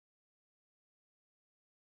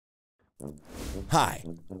Hi,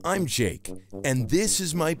 I'm Jake, and this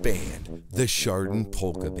is my band, the Chardon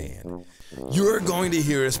Polka Band. You're going to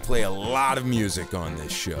hear us play a lot of music on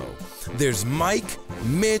this show. There's Mike,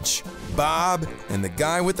 Mitch, Bob, and the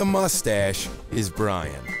guy with the mustache is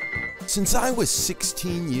Brian. Since I was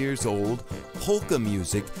 16 years old, polka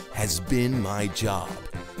music has been my job.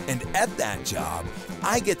 And at that job,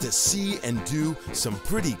 I get to see and do some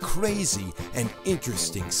pretty crazy and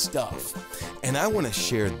interesting stuff. And I want to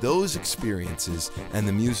share those experiences and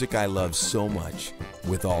the music I love so much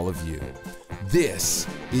with all of you. This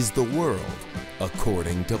is the world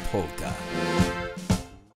according to Polka.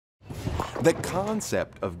 The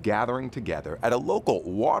concept of gathering together at a local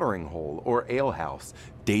watering hole or alehouse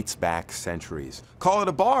dates back centuries. Call it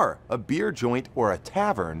a bar, a beer joint, or a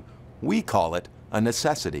tavern. We call it a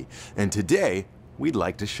necessity, and today we'd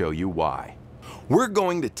like to show you why. We're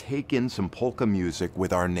going to take in some polka music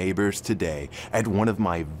with our neighbors today at one of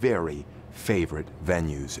my very favorite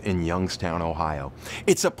venues in Youngstown, Ohio.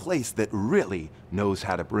 It's a place that really knows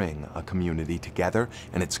how to bring a community together,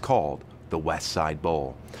 and it's called the West Side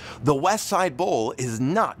Bowl. The West Side Bowl is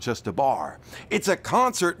not just a bar, it's a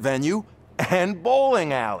concert venue and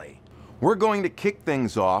bowling alley. We're going to kick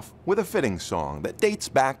things off with a fitting song that dates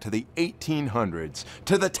back to the 1800s,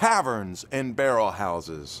 to the taverns and barrel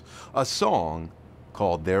houses. A song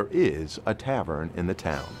called There Is a Tavern in the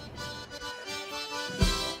Town.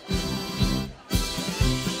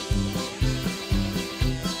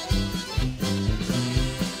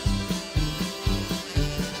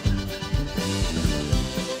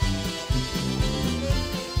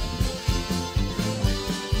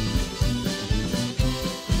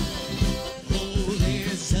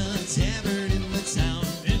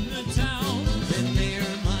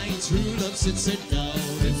 Sits her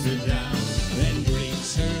down, and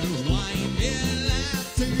drinks her wine and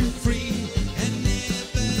laughter free, and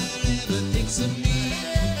never ever thinks of me.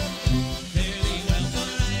 Fairly well, for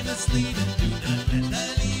I must leave and do not let the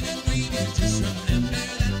leaving grieve you. Just remember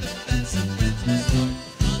that the best of friends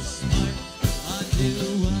must part.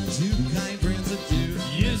 Adieu, adieu, kind friends, adieu.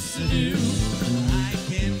 Yes, adieu. I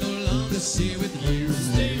can no longer stay with you.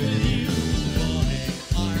 Stay with you. We'll hang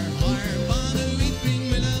our harp on a weeping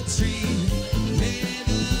willow tree.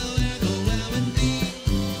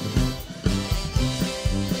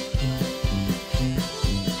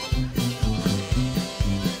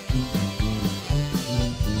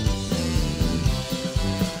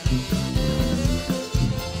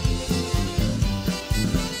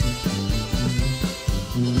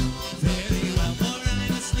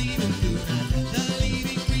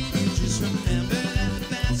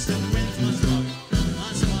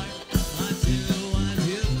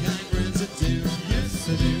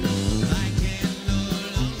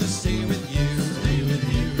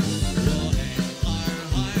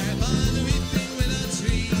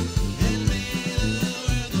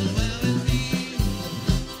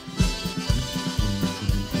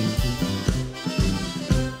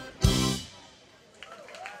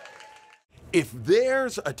 If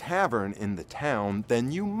there's a tavern in the town,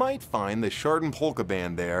 then you might find the Chardon Polka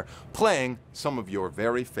Band there playing some of your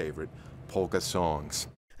very favorite polka songs.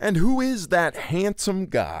 And who is that handsome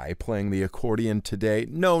guy playing the accordion today?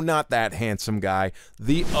 No, not that handsome guy.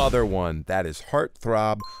 The other one. That is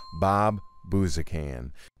heartthrob Bob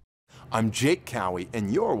Buzican. I'm Jake Cowie,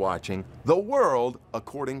 and you're watching The World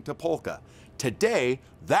According to Polka. Today,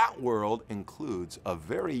 that world includes a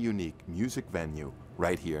very unique music venue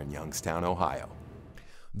right here in Youngstown, Ohio.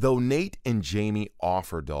 Though Nate and Jamie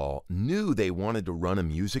Offerdahl knew they wanted to run a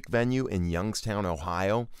music venue in Youngstown,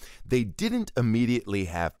 Ohio, they didn't immediately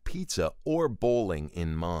have pizza or bowling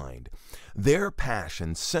in mind. Their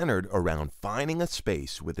passion centered around finding a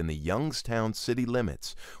space within the Youngstown city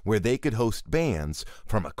limits where they could host bands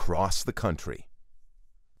from across the country.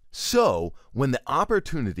 So, when the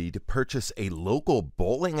opportunity to purchase a local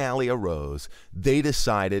bowling alley arose, they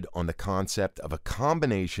decided on the concept of a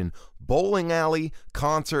combination bowling alley,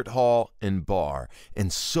 concert hall, and bar,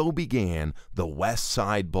 and so began the West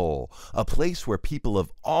Side Bowl, a place where people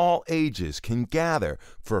of all ages can gather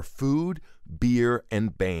for food, beer,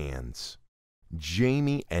 and bands.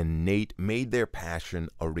 Jamie and Nate made their passion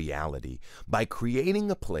a reality by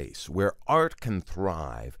creating a place where art can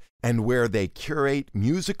thrive and where they curate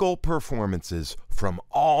musical performances from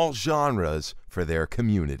all genres for their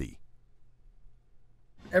community.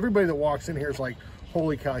 Everybody that walks in here is like,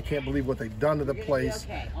 holy cow, I can't believe what they've done to the place.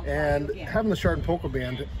 And having the Chardon Polka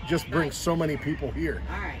Band just brings so many people here.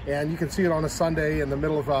 And you can see it on a Sunday in the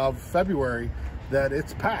middle of February that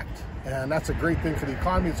it's packed. And that's a great thing for the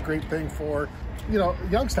economy. It's a great thing for,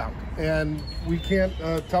 Youngstown. And we can't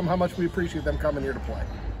tell them how much we appreciate them coming here to play.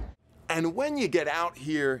 And when you get out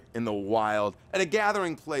here in the wild at a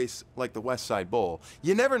gathering place like the West Side Bowl,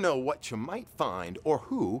 you never know what you might find or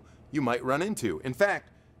who you might run into. In fact,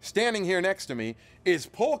 standing here next to me is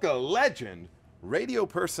polka legend, radio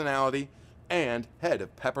personality, and head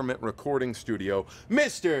of Peppermint Recording Studio,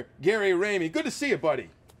 Mr. Gary Ramey. Good to see you, buddy.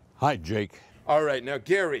 Hi, Jake. All right, now,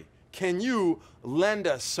 Gary, can you lend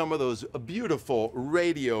us some of those beautiful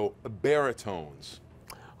radio baritones?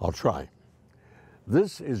 I'll try.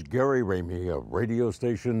 This is Gary Ramey of radio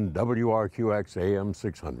station WRQX AM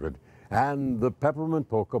 600 and the Peppermint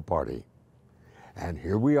Polka Party. And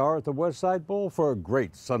here we are at the West Side Bowl for a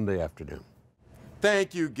great Sunday afternoon.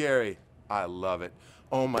 Thank you, Gary. I love it.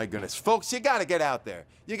 Oh my goodness. Folks, you gotta get out there.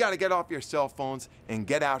 You gotta get off your cell phones and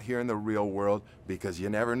get out here in the real world because you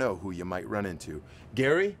never know who you might run into.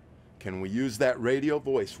 Gary, can we use that radio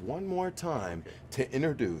voice one more time to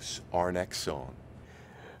introduce our next song?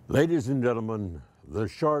 Ladies and gentlemen, the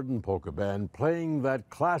Chardon Polka Band playing that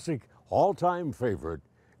classic all-time favorite,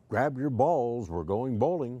 Grab Your Balls, We're Going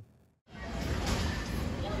Bowling.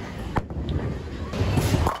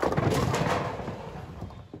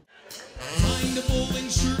 Find a bowling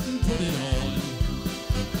shirt and put it on.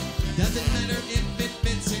 Doesn't matter if it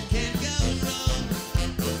fits, it can't go wrong.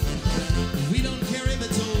 We don't care if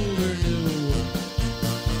it's old or new.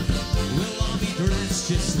 We'll all be dressed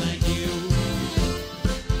just like you.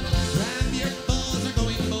 Grab your balls, we're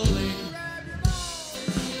going bowling.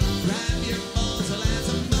 Grab your balls, we'll have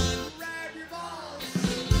some fun. Grab your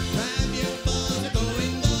balls, we're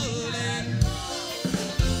going bowling.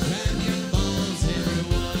 Grab your balls,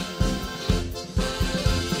 everyone.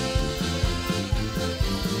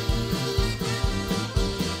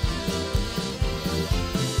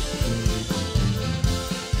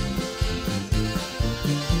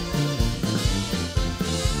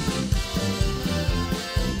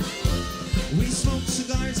 We smoke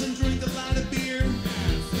cigars and drink a lot of beer.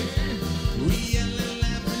 We yell and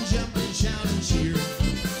laugh and jump and shout and cheer.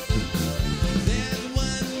 There's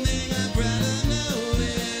one thing I'm proud of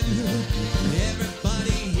knowing.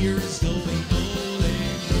 Everybody here is going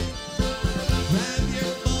bowling. Grab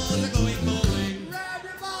your balls, we're going bowling. Grab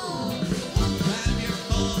your balls. Grab your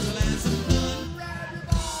balls, we'll have some fun. Grab your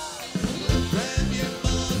balls. Grab your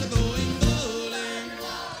balls, we're going bowling.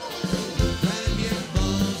 Grab your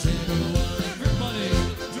balls, everyone. Everybody,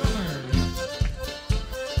 drummer.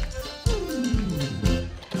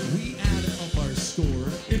 We added up our score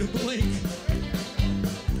in a blink.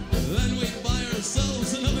 Then we buy ourselves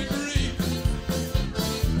another drink.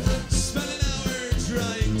 Spent an hour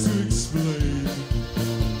trying to explain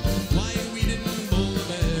why we didn't bowl a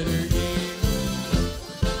better game.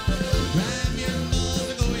 Grab your balls,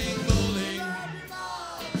 we're going bowling.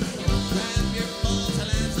 Grab your balls, and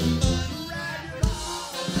have some fun.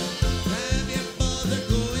 Grab your balls, we're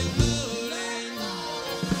going bowling.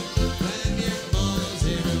 Grab your balls,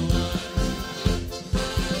 everyone.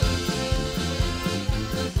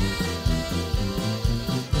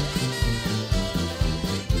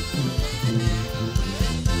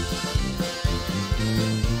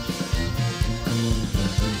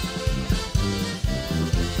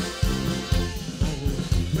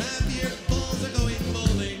 Grab your balls, we're going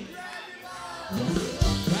bowling.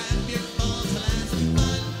 Grab your balls, and have some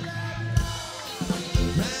fun.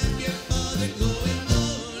 Grab your balls, we're going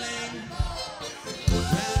bowling.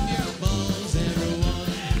 Grab your balls, everyone.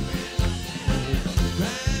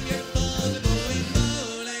 Grab your balls, we're going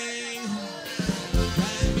bowling.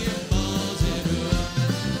 Grab your balls, everyone.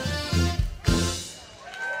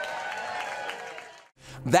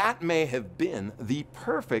 That may have been the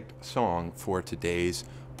perfect song for today's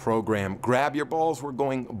program. Grab Your Balls, We're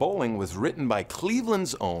Going Bowling was written by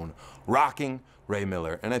Cleveland's own Rocking Ray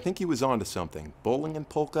Miller. And I think he was onto something. Bowling and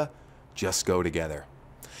polka just go together.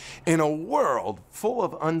 In a world full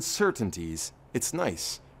of uncertainties, it's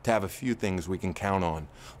nice to have a few things we can count on,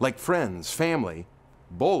 like friends, family,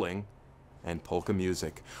 bowling, and polka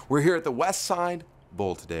music. We're here at the West Side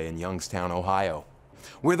Bowl today in Youngstown, Ohio,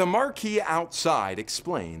 where the marquee outside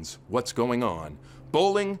explains what's going on.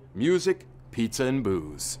 Bowling, music, pizza, and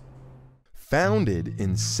booze. Founded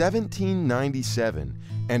in 1797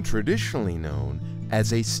 and traditionally known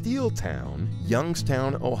as a steel town,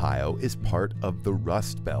 Youngstown, Ohio is part of the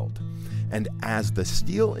Rust Belt. And as the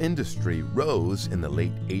steel industry rose in the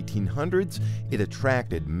late 1800s, it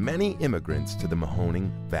attracted many immigrants to the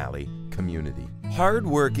Mahoning Valley community.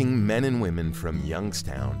 Hard-working men and women from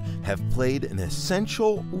Youngstown have played an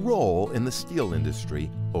essential role in the steel industry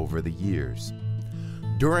over the years.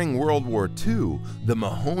 During World War II, the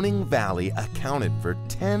Mahoning Valley accounted for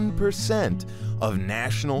 10% of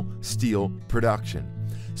national steel production.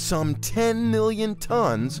 some 10 million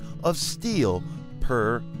tons of steel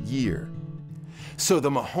per year. So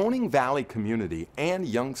the Mahoning Valley community and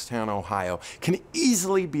Youngstown, Ohio can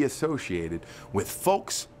easily be associated with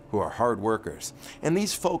folks who are hard workers. And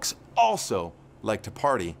these folks also like to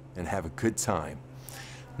party and have a good time.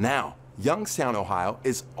 Now, Youngstown, Ohio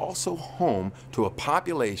is also home to a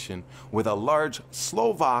population with a large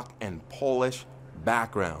Slovak and Polish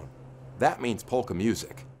background. That means polka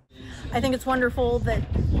music. I think it's wonderful that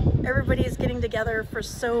everybody is getting together for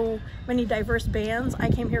so many diverse bands. I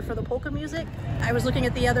came here for the polka music. I was looking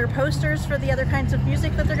at the other posters for the other kinds of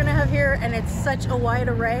music that they're going to have here, and it's such a wide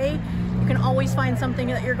array. You can always find something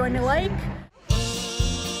that you're going to like.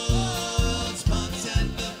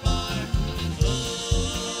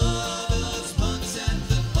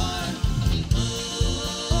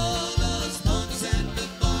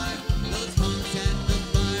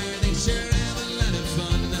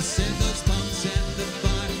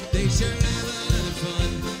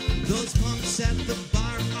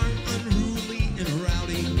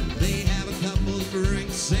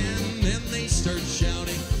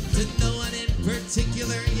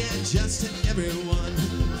 Just to everyone,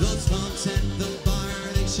 those punks at the bar,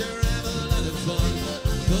 they sure have a lot of fun.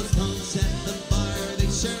 Those punks at the bar, they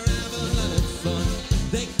sure have a lot of fun.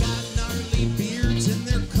 They got gnarly beards and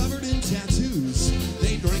they're covered in tattoos.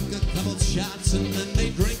 They drink a couple shots and then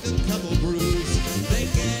they drink a couple brews. They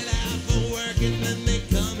get out for work and then they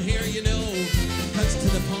come here, you know. 'Cause to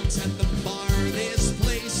the punks at the bar, this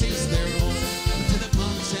place is their home. To the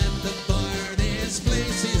punks at the bar, this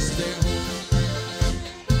place is their home.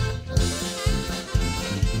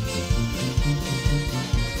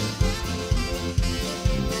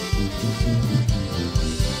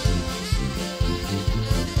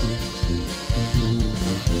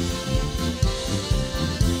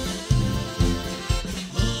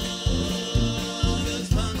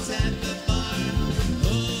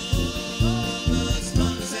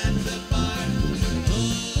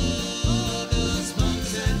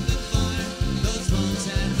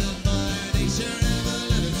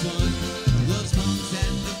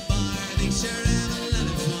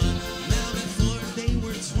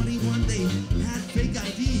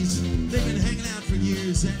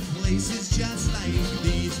 And places just like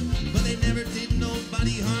these, but they never did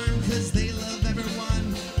nobody harm, 'cause they love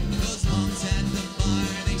everyone. Those punks at the bar,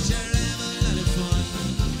 they sure have a lot of fun.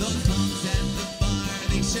 Those punks at the bar,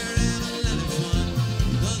 they sure have a lot of fun.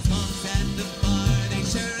 Those punks at the bar, they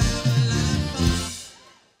sure have a lot of fun.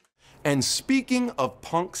 And speaking of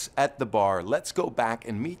punks at the bar, let's go back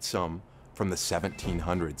and meet some from the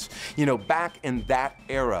 1700s. You know, back in that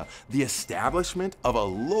era, the establishment of a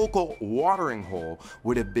local watering hole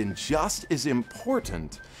would have been just as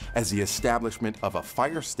important as the establishment of a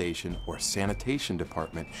fire station or sanitation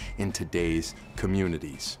department in today's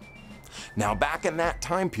communities. Now, back in that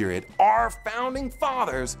time period, our founding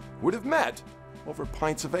fathers would have met over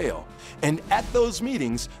pints of ale. And at those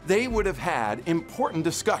meetings, they would have had important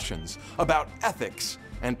discussions about ethics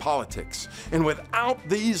and politics. And without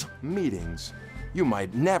these meetings, you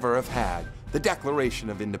might never have had the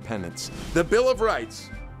Declaration of Independence, the Bill of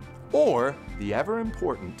Rights, or the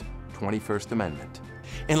ever-important 21st Amendment.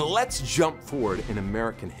 And let's jump forward in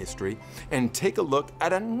American history and take a look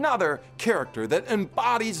at another character that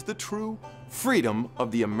embodies the true freedom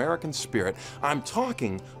of the American spirit. I'm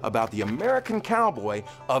talking about the American cowboy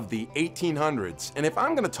of the 1800s. And if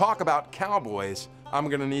I'm going to talk about cowboys, I'm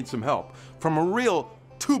going to need some help from a real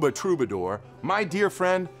tuba troubadour, my dear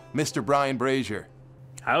friend, Mr. Brian Brazier.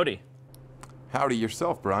 Howdy. Howdy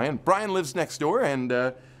yourself, Brian. Brian lives next door,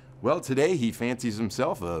 and, well, today he fancies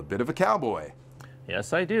himself a bit of a cowboy.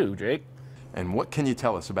 Yes, I do, Jake. And what can you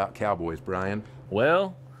tell us about cowboys, Brian?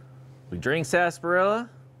 Well, we drink sarsaparilla,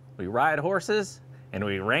 we ride horses, and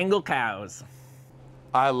we wrangle cows.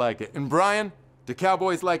 I like it. And Brian, do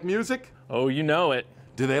cowboys like music? Oh, you know it.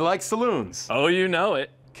 Do they like saloons? Oh, you know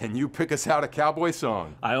it. Can you pick us out a cowboy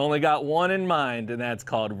song? I only got one in mind, and that's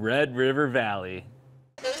called Red River Valley.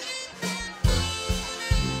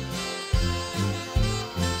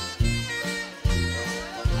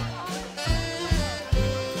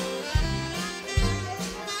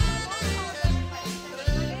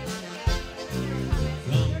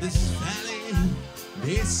 From this valley,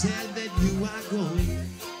 they said that you are going.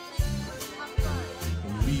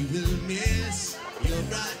 We will miss your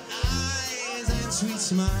bright eyes and sweet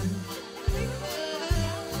smile.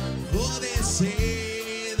 For they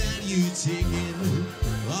say that you take in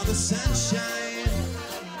all the sunshine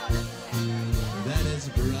that is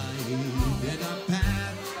bright in our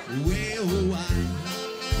pathway wide.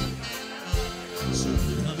 So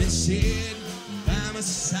come and sit by my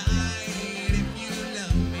side if you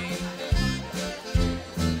love me.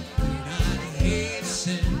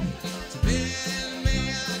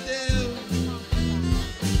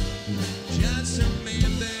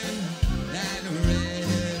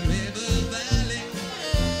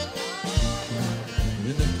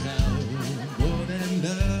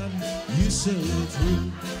 so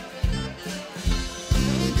true.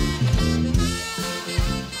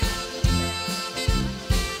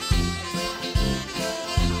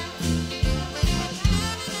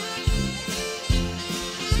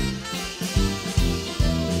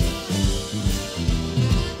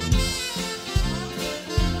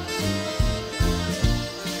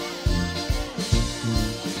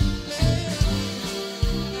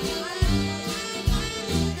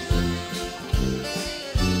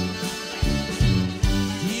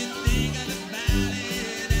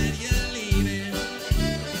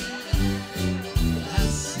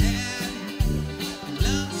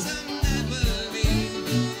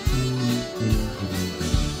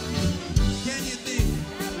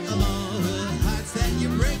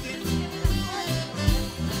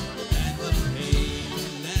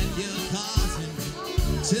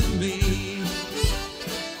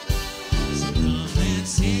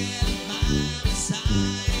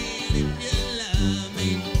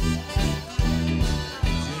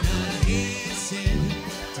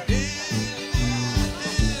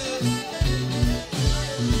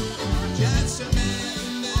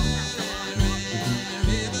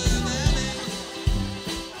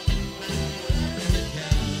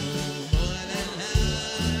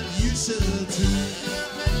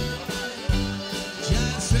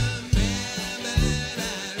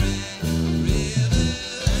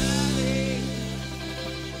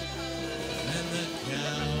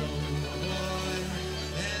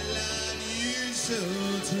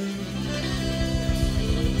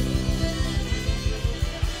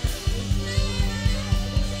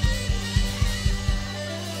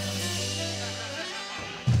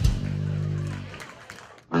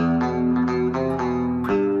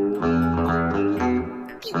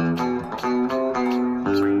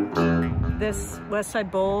 This West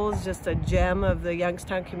Side Bowl is just a gem of the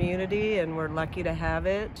Youngstown community, and we're lucky to have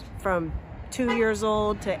it. From 2 years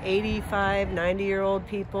old to 85, 90-year-old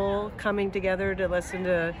people coming together to listen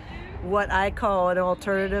to what I call an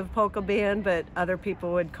alternative polka band, but other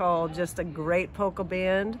people would call just a great polka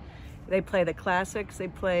band. They play the classics, they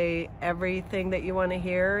play everything that you want to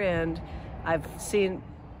hear, and I've seen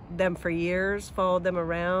them for years, followed them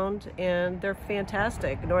around, and they're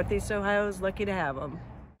fantastic. Northeast Ohio is lucky to have them.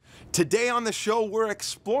 Today on the show, we're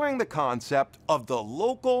exploring the concept of the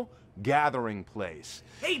local gathering place.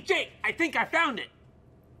 Hey, Jake, I think I found it.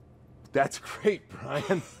 That's great,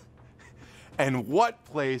 Brian. And what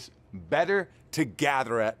place better to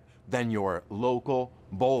gather at than your local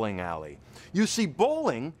bowling alley? You see,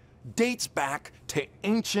 bowling dates back to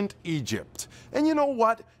ancient Egypt. And you know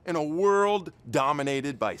what? In a world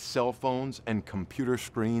dominated by cell phones and computer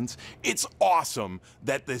screens, it's awesome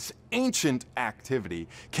that this ancient activity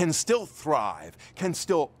can still thrive, can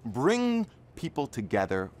still bring people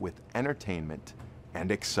together with entertainment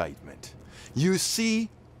and excitement. You see,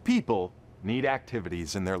 people need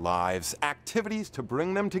activities in their lives, activities to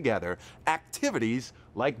bring them together, activities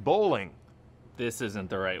like bowling. This isn't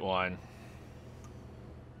the right one.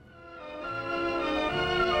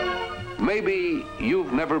 Maybe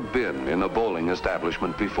you've never been in a bowling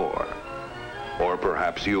establishment before. Or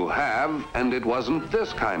perhaps you have, and it wasn't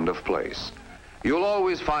this kind of place. You'll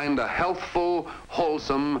always find a healthful,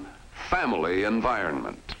 wholesome, family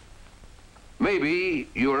environment. Maybe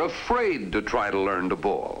you're afraid to try to learn to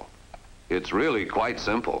bowl. It's really quite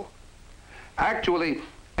simple. Actually,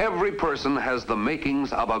 every person has the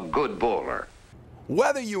makings of a good bowler.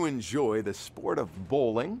 Whether you enjoy the sport of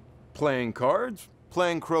bowling, playing cards,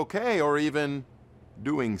 playing croquet, or even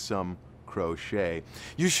doing some crochet,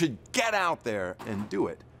 you should get out there and do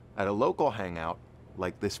it at a local hangout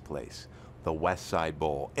like this place, the West Side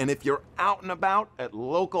Bowl. And if you're out and about at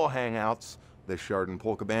local hangouts, the Chardon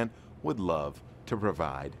Polka Band would love to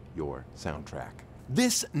provide your soundtrack.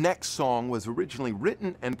 This next song was originally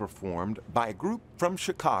written and performed by a group from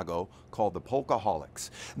Chicago called the Polkaholics.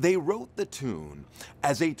 They wrote the tune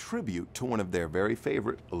as a tribute to one of their very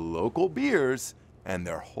favorite local beers and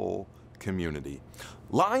their whole community.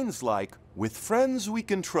 Lines like, "With friends we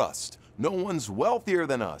can trust, no one's wealthier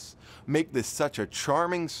than us," make this such a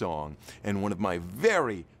charming song and one of my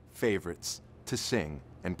very favorites to sing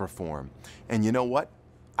and perform. And you know what?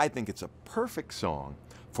 I think it's a perfect song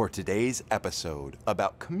for today's episode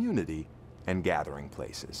about community and gathering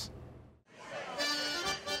places.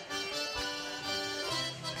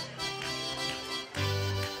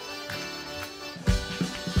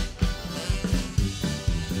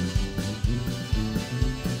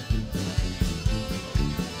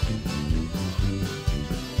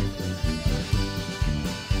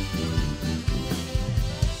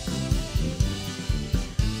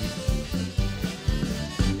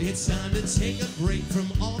 It's time to take a break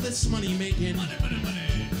from all this money making. Money, money,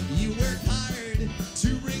 money. You work hard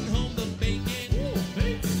to bring home the bacon. Ooh,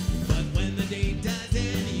 bacon. But when the day does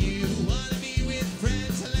end, you want to be with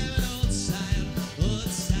friends. Living old style,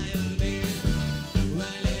 baby.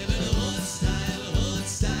 We're living old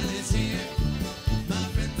style is here. My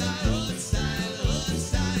friends are old style,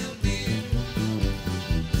 beer.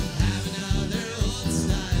 Have another old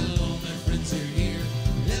style, all my friends are here.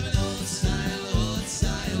 Living old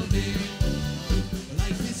style, beer.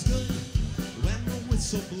 Life is good when the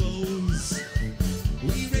whistle blows.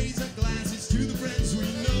 We raise our glasses to the friends we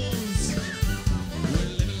knows. We're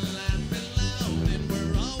living, laughing loud, and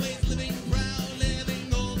we're always living proud.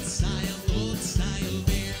 Living old style,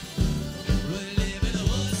 beer. We're living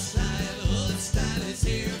old style is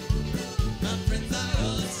here. My friends are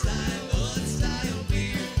old style,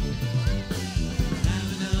 beer. Have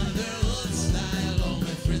another old style, all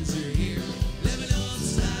my friends are here. Living old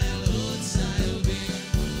style, beer.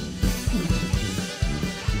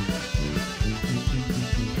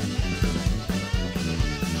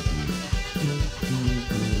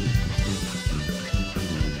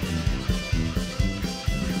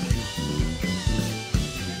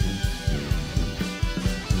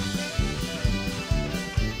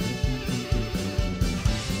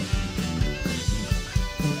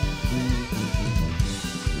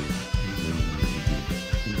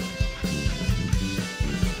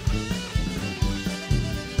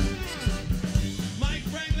 Mike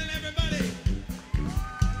Franklin, everybody.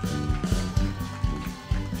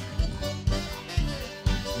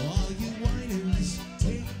 All you whiners,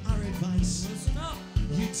 take our advice. Listen up.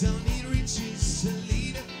 You don't need riches to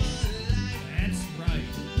lead a fun life. That's right.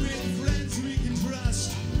 With friends we can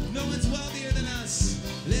trust. No one's wealthier than us.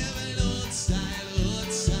 Living old style,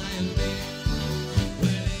 baby.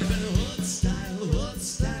 We're living old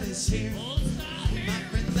style is here. My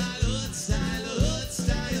friends are old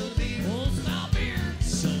style, beer. Old style beer.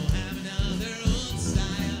 So have another old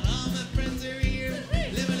style. All my friends are here.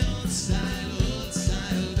 Living old style,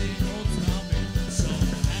 beer. So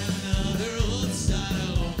have another old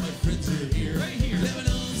style. All my friends are here. Right here. Living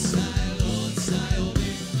old style,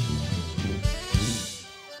 beer.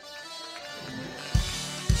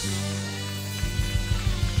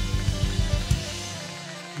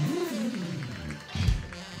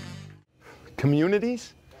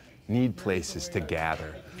 Communities need places to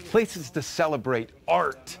gather, places to celebrate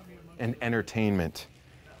art and entertainment.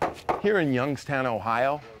 Here in Youngstown,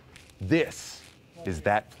 Ohio, this is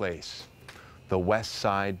that place, the West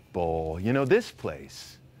Side Bowl. You know, this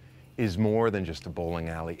place is more than just a bowling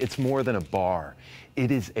alley. It's more than a bar.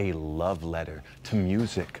 It is a love letter to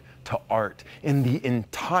music, to art, in the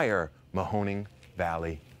entire Mahoning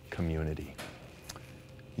Valley community.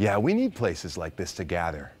 Yeah, we need places like this to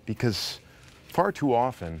gather because far too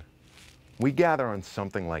often we gather on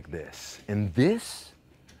something like this. And this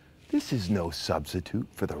is no substitute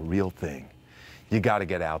for the real thing. You got to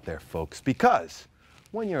get out there, folks, because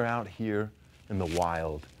when you're out here in the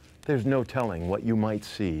wild, there's no telling what you might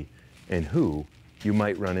see and who you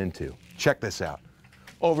might run into. Check this out.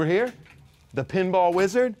 Over here, the pinball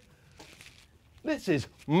wizard. This is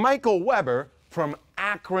Michael Weber from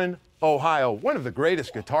Akron, Ohio, one of the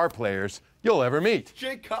greatest guitar players you'll ever meet.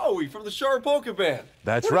 Jake Cowie from the Sharp Polka Band.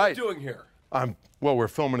 That's what right. What are you doing here? Well, we're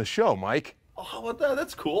filming a show, Mike. Oh, how about that?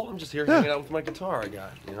 That's cool. I'm just here hanging out with my guitar I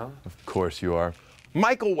got, you know? Of course you are.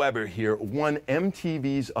 Michael Weber here won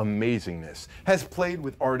MTV's Amazingness, has played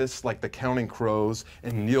with artists like the Counting Crows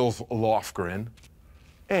and Niels Lofgren,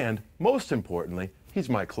 and most importantly, he's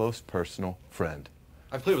my close personal friend.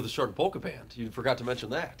 I played with the Sharp Polka Band. You forgot to mention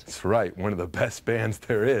that. That's right, one of the best bands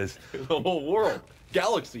there is. In the whole world.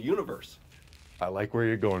 Galaxy, universe. I like where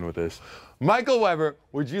you're going with this. Michael Weber,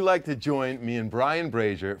 would you like to join me and Brian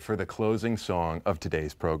Brazier for the closing song of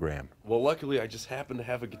today's program? Well, luckily, I just happened to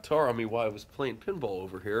have a guitar on me while I was playing pinball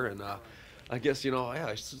over here, and I guess, you know,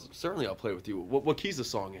 yeah, certainly I'll play with you. What key's the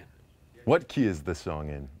song in? What key is the song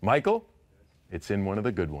in? Michael, it's in one of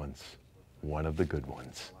the good ones. One of the good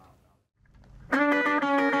ones.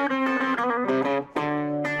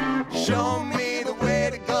 Show me the way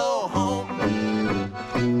to go home.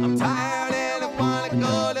 I'm tired and I wanna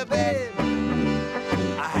go to bed.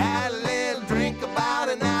 I had a little drink about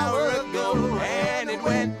an hour ago and it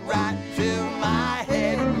went right to my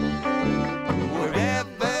head.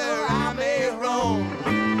 Wherever I may roam,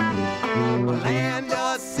 land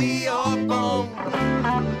or sea or bone,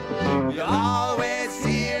 you'll always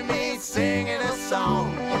hear me singing a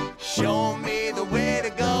song. Show me the way to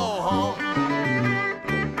go home.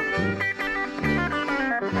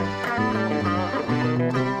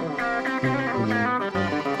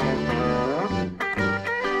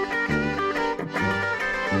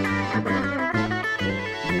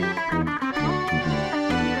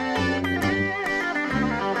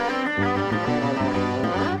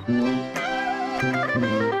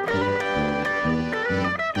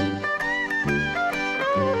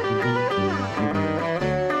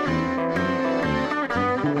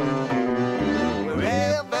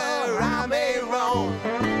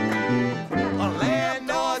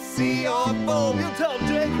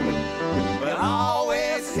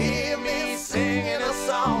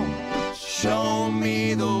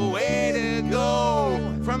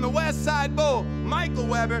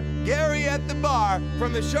 clever, Gary at the bar.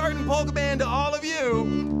 From the Chardon Polka Band to all of you,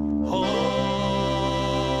 home.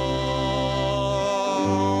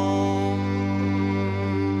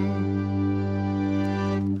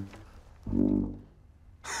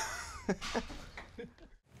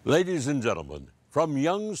 Ladies and gentlemen, from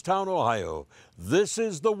Youngstown, Ohio, this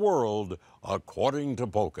is the world according to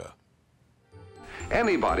polka.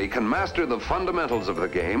 Anybody can master the fundamentals of the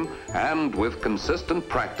game and with consistent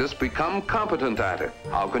practice become competent at it.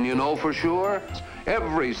 How can you know for sure?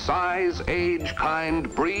 Every size, age,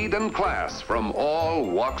 kind, breed, and class from all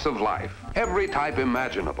walks of life. Every type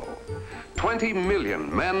imaginable. 20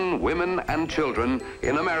 million men, women, and children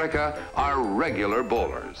in America are regular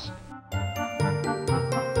bowlers.